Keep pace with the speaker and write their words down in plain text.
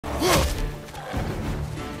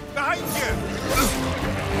Behind you!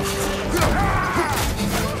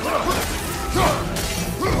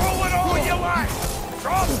 Roll it all you like!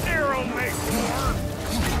 Drop there will make more!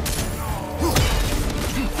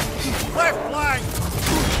 Left flank!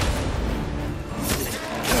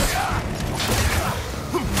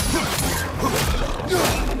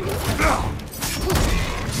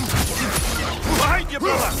 Behind you,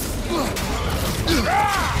 brother!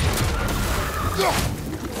 Behind you!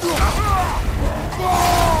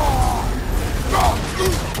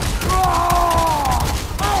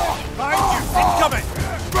 Incoming!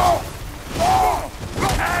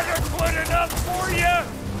 Adequate enough for you?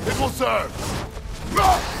 It will serve!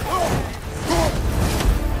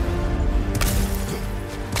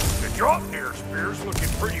 The drop near spear's looking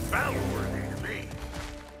pretty battle-worthy to me.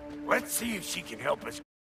 Let's see if she can help us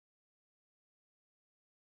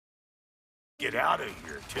get out of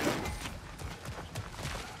here, too.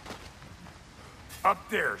 Up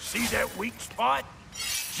there, see that weak spot?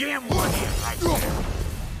 Jam one in right there.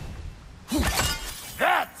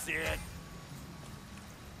 That's it!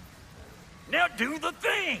 Now do the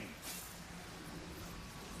thing!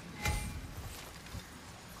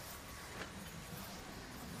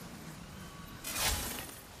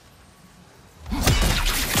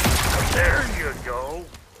 There you go!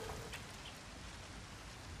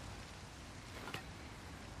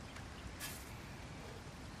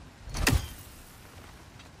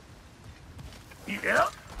 Yep.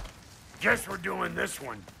 Guess we're doing this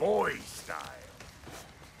one boy style.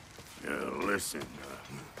 Listen,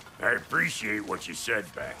 I appreciate what you said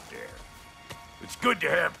back there. It's good to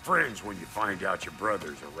have friends when you find out your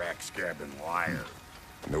brother's a rack-scabbing liar.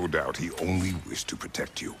 No doubt he only wished to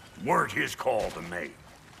protect you. Weren't his call to make.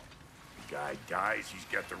 The guy dies, he's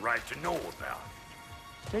got the right to know about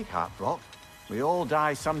it. Take heart, Brock. We all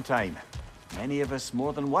die sometime. Many of us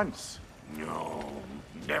more than once. No,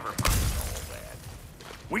 never mind all that.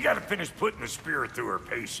 We gotta finish putting the spirit through her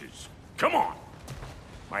paces. Come on!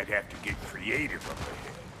 Might have to get creative up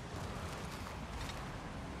ahead.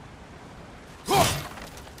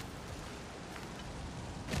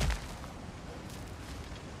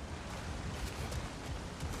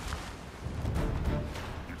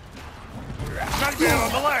 Gotta be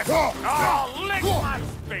on the left! Oh, lick my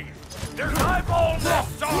face! There's eyeball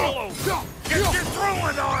nests all over! Get your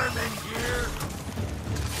throwing arm in here!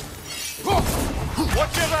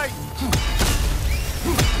 Watch your right!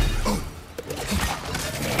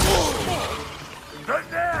 The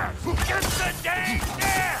nest! Get the dang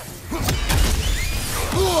nest!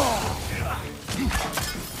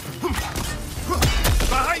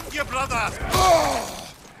 Behind you, brother!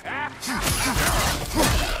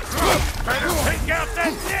 Better take out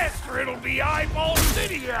that nest or it'll be Eyeball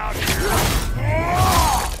City out here!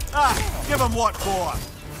 Ah, give him what for!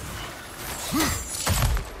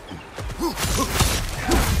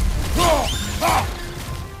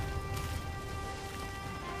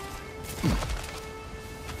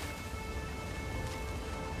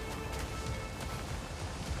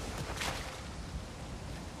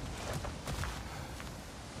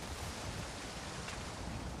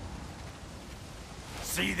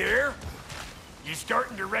 See there? You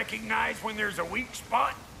starting to recognize when there's a weak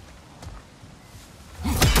spot?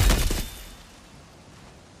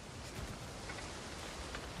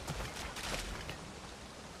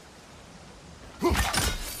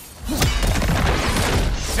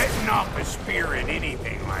 Setting off a spear in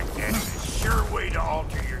anything like that is a sure way to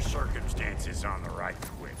alter your circumstances on the right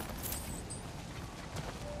quick.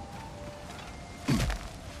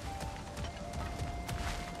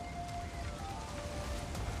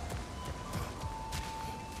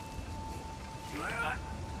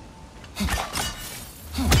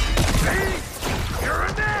 See? You're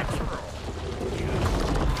a natural!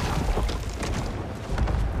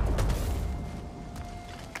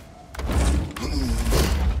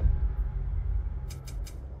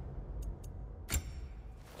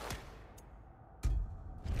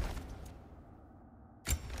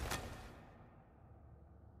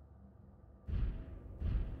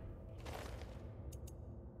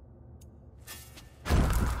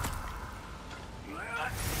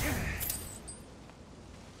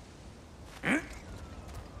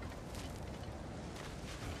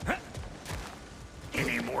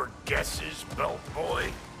 Any more guesses, belt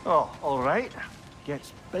boy? Oh, all right.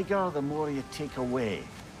 Gets bigger the more you take away.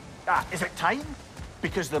 Ah, is it time?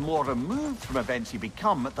 Because the more removed from events you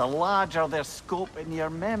become, the larger their scope in your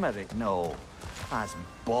memory. No, that's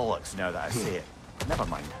bollocks now that I say it. Never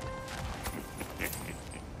mind.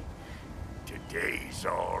 Today's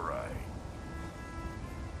all right.